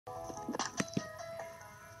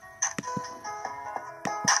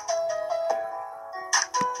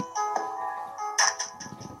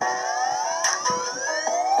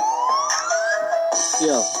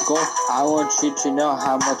Yo, go. I want you to know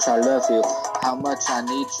how much I love you, how much I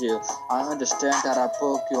need you. I understand that I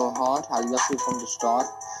broke your heart. I love you from the start.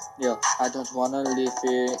 Yo, I don't wanna leave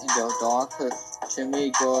you in the dark. To me,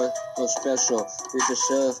 girl, you're special. You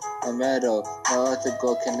deserve a medal. No other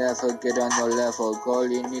girl can ever get on your level. Girl,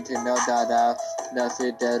 you need to know that I love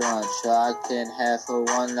you dead on, so I can have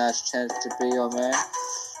one last chance to be your man.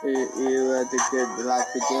 You let the good life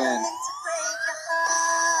begin.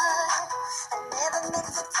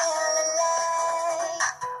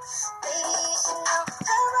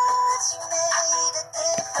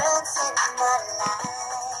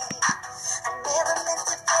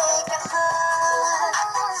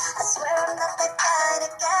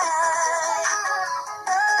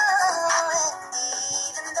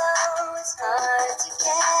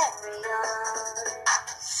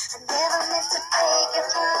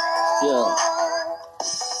 Yeah.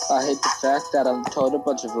 I hate the fact that I'm told a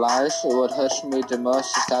bunch of lies. What hurts me the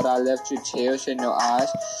most is that I left you tears in your eyes.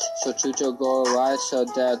 So treat your girl right so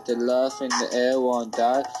that the love in the air won't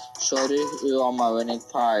die. Shorty, you are my winning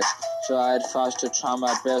prize. So I advise to try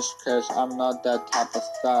my best, cause I'm not that type of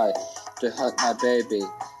guy to hurt my baby.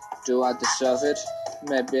 Do I deserve it?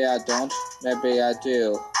 Maybe I don't, maybe I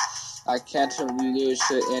do. I can't lose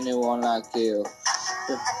to anyone like you.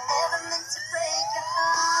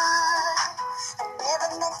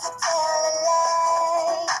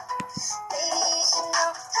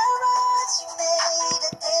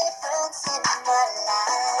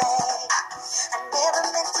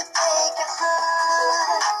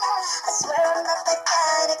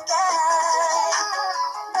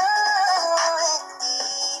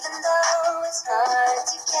 Hard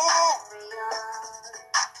to carry on.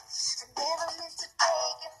 I never meant to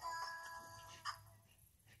break your heart.